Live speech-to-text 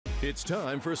It's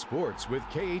time for sports with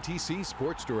KATC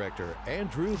Sports Director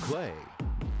Andrew Clay.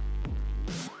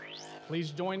 Please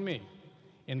join me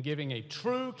in giving a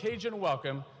true Cajun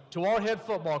welcome to our head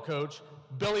football coach,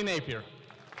 Billy Napier.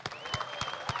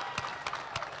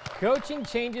 Coaching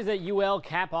changes at UL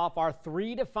cap off our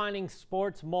three defining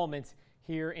sports moments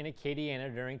here in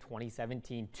Acadiana during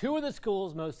 2017. Two of the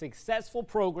school's most successful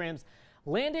programs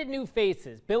landed new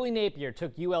faces. Billy Napier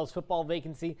took UL's football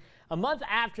vacancy a month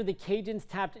after the Cajuns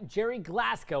tapped Jerry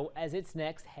Glasgow as its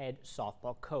next head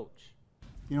softball coach.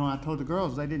 You know, I told the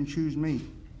girls they didn't choose me,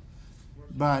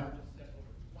 but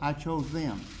I chose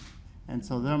them. And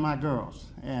so they're my girls,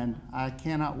 and I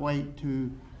cannot wait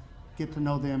to get to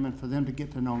know them and for them to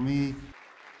get to know me.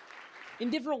 In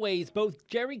different ways, both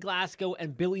Jerry Glasgow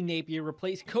and Billy Napier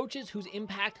replaced coaches whose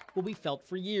impact will be felt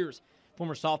for years.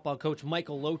 Former softball coach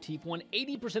Michael Lotief won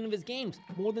 80% of his games,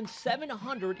 more than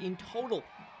 700 in total.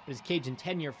 But his Cajun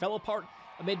tenure fell apart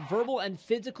amid verbal and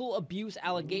physical abuse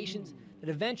allegations that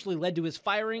eventually led to his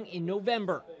firing in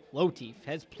November. Lotief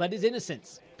has pled his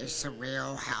innocence. It's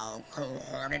surreal how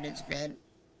cold-hearted it's been.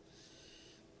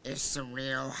 It's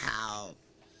surreal how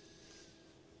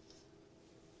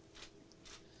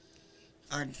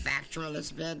unfactual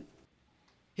it's been.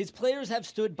 His players have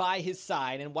stood by his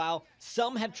side, and while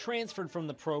some have transferred from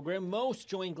the program, most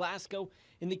join Glasgow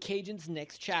in the Cajuns'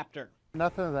 next chapter.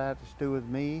 Nothing of that to do with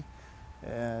me.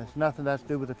 It's nothing that's to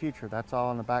do with the future. That's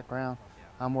all in the background.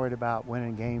 I'm worried about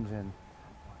winning games and,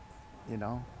 you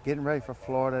know, getting ready for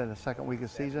Florida in the second week of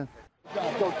the season.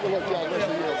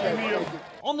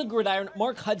 On the gridiron,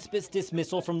 Mark Hudspeth's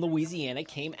dismissal from Louisiana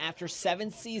came after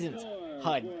 7 seasons.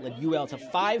 Hud led UL to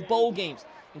 5 bowl games,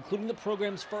 including the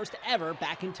program's first ever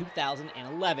back in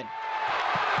 2011.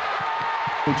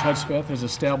 Coach Hudspeth has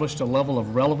established a level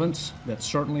of relevance that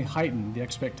certainly heightened the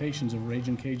expectations of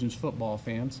Ragin' Cajuns football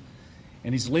fans,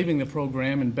 and he's leaving the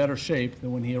program in better shape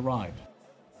than when he arrived.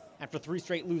 After 3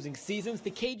 straight losing seasons,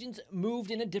 the Cajuns moved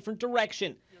in a different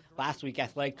direction. Last week,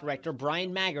 athletic director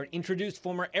Brian Maggard introduced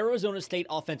former Arizona State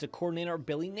offensive coordinator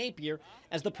Billy Napier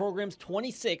as the program's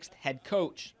 26th head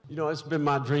coach. You know, it's been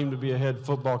my dream to be a head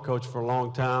football coach for a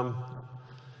long time.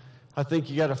 I think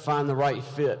you got to find the right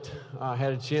fit. I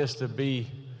had a chance to be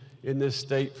in this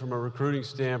state from a recruiting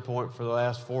standpoint for the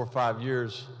last 4 or 5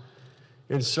 years.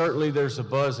 And certainly there's a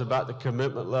buzz about the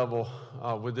commitment level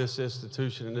with this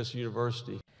institution and this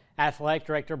university. Athletic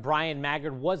director Brian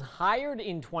Maggard was hired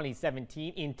in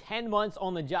 2017. In 10 months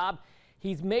on the job,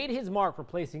 he's made his mark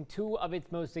replacing 2 of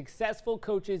its most successful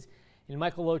coaches in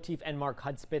Michael Lotief and Mark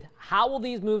Hudspeth. How will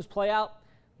these moves play out?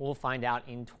 We'll find out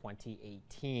in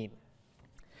 2018.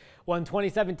 Well, in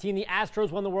 2017, the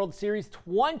Astros won the World Series.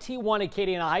 21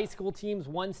 Acadiana high school teams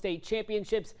won state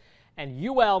championships, and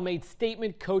UL made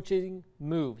statement coaching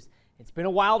moves. It's been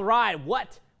a wild ride.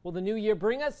 What will the new year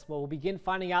bring us? Well, we'll begin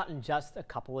finding out in just a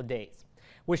couple of days.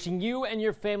 Wishing you and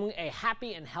your family a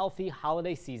happy and healthy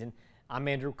holiday season. I'm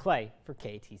Andrew Clay for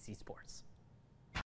KATC Sports.